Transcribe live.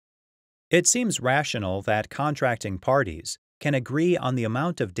It seems rational that contracting parties can agree on the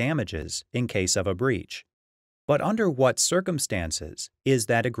amount of damages in case of a breach. But under what circumstances is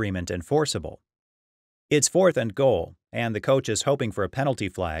that agreement enforceable? It's 4th and goal, and the coach is hoping for a penalty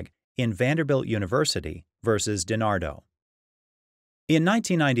flag in Vanderbilt University versus DiNardo. In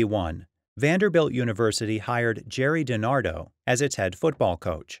 1991, Vanderbilt University hired Gerry DiNardo as its head football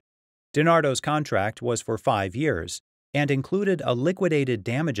coach. DiNardo's contract was for 5 years and included a liquidated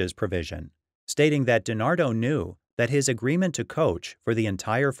damages provision, stating that DiNardo knew that his agreement to coach for the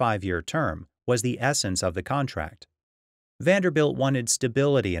entire 5-year term was the essence of the contract. Vanderbilt wanted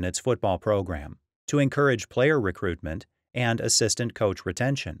stability in its football program to encourage player recruitment and assistant coach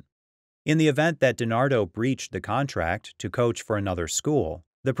retention. In the event that DiNardo breached the contract to coach for another school,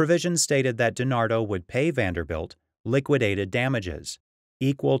 the provision stated that DiNardo would pay Vanderbilt liquidated damages,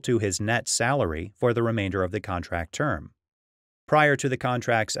 equal to his net salary for the remainder of the contract term. Prior to the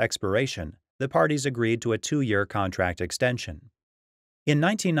contract's expiration, the parties agreed to a 2-year contract extension. In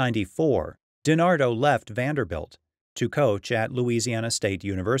 1994, DiNardo left Vanderbilt to coach at Louisiana State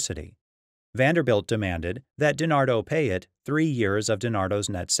University. Vanderbilt demanded that DiNardo pay it 3 years of DiNardo's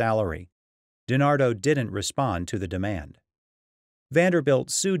net salary. DiNardo didn't respond to the demand.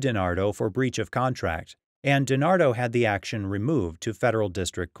 Vanderbilt sued DiNardo for breach of contract, and DiNardo had the action removed to federal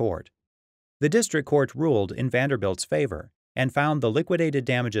district court. The district court ruled in Vanderbilt's favor and found the liquidated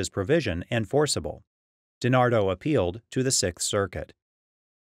damages provision enforceable. DiNardo appealed to the 6th Circuit.